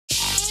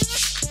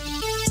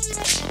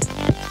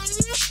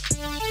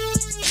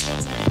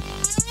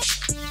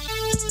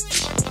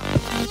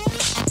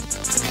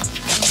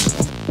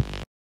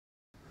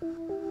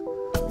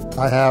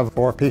I have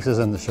 4 pieces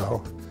in the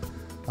show.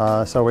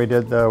 So we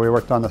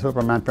worked on the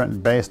Superman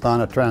print based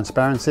on a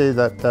transparency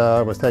that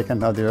was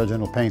taken of the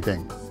original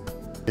painting.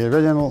 The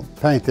original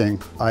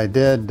painting I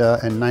did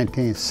in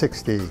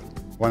 1960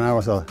 when I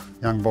was a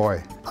young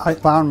boy. I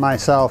found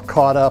myself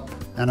caught up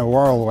in a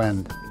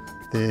whirlwind.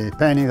 The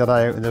painting that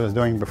I was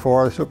doing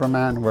before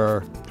Superman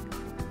were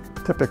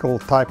typical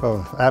type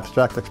of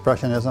abstract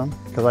expressionism,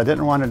 because I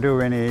didn't want to do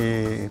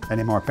any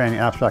more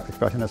abstract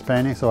expressionist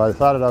painting, so I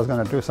decided I was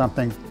going to do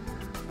something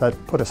that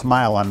put a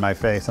smile on my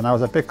face. And I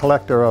was a big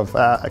collector of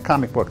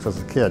comic books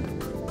as a kid.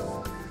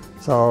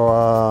 So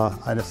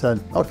I just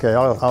said, okay,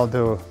 I'll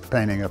do a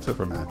painting of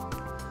Superman.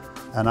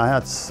 And I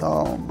had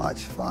so much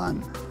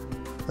fun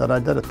that I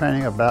did a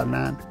painting of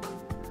Batman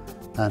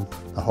and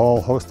a whole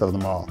host of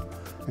them all,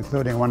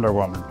 including Wonder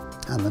Woman.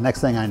 And the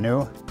next thing I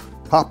knew,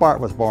 pop art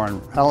was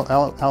born.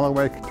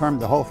 Alloway termed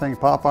the whole thing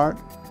pop art,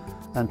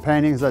 and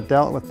paintings that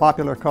dealt with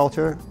popular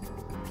culture,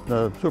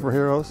 the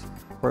superheroes,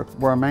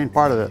 were a main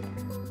part of it.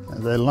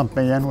 They lumped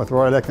me in with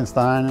Roy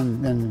Lichtenstein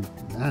and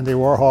Andy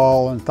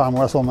Warhol and Tom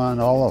Wesselman,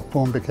 all of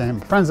whom became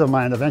friends of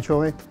mine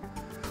eventually.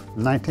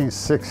 In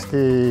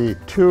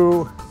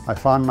 1962, I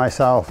found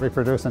myself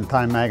reproduced in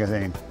Time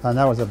magazine, and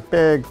that was a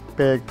big,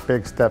 big,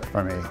 big step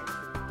for me.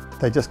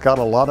 They just got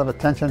a lot of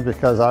attention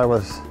because I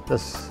was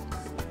this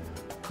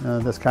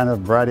kind of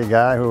bratty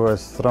guy who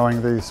was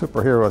throwing these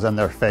superheroes in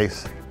their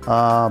face.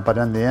 But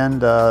in the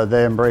end,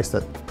 they embraced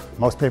it.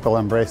 Most people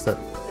embraced it.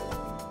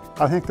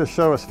 I think this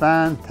show is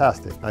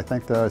fantastic. I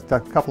think there's a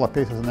couple of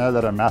pieces in there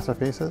that are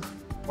masterpieces.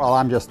 Well,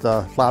 I'm just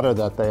flattered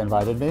that they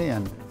invited me,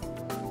 and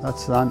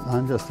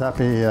I'm just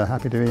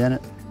happy to be in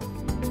it.